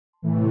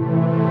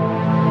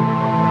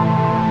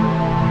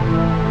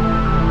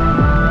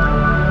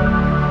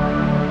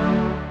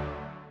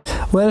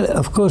Well,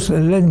 of course,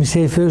 let me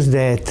say first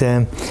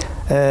that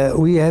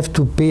we have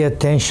to pay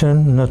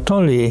attention not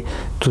only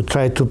to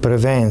try to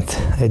prevent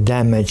a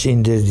damage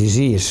in the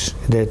disease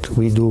that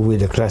we do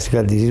with the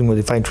classical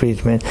disease-modifying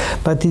treatment,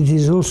 but it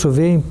is also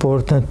very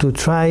important to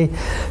try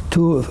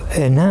to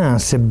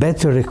enhance a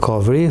better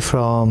recovery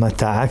from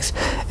attacks.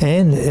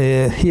 And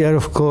here,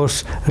 of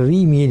course,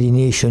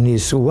 remyelination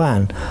is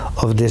one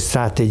of the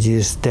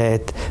strategies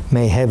that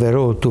may have a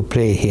role to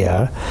play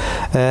here.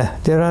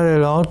 There are a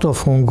lot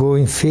of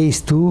ongoing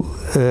phase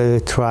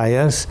 2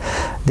 trials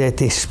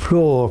that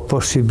explore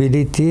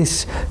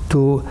possibilities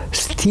to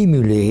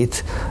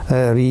stimulate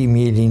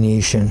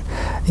remyelination,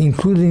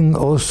 including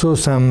also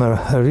some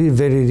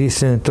very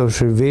recent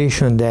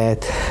observation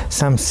that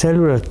some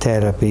cellular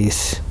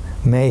therapies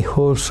may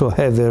also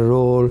have a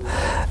role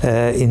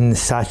in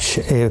such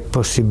a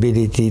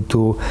possibility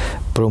to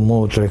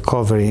promote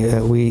recovery.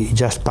 We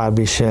just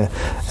published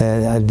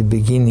at the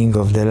beginning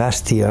of the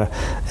last year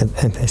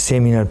a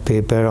seminal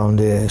paper on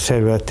the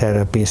cellular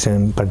therapies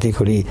and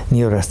particularly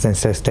neural stem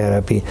cell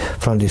therapy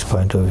from this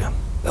point of view.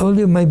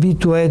 Only might be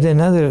to add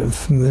another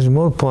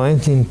small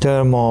point in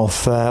terms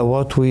of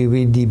what we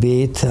will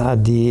debate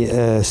at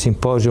the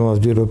symposium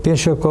of the European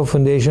Charcot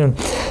Foundation.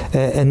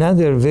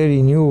 Another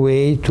very new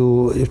way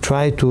to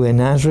try to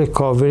enhance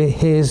recovery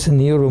is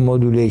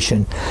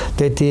neuromodulation.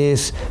 That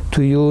is,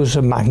 to use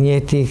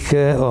magnetic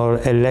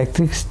or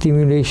electric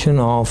stimulation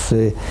of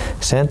the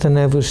central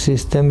nervous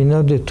system in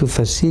order to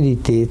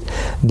facilitate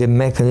the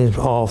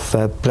mechanism of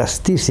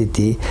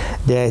plasticity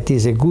that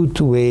is a good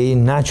way,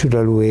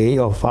 natural way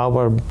of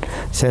our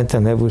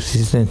central nervous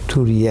system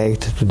to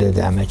react to the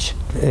damage.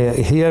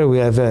 Here we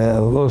have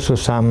also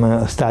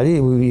some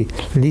study. We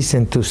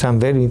listened to some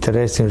very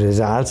interesting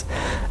results,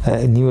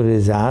 new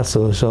results,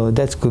 so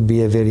that could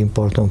be a very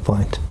important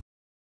point.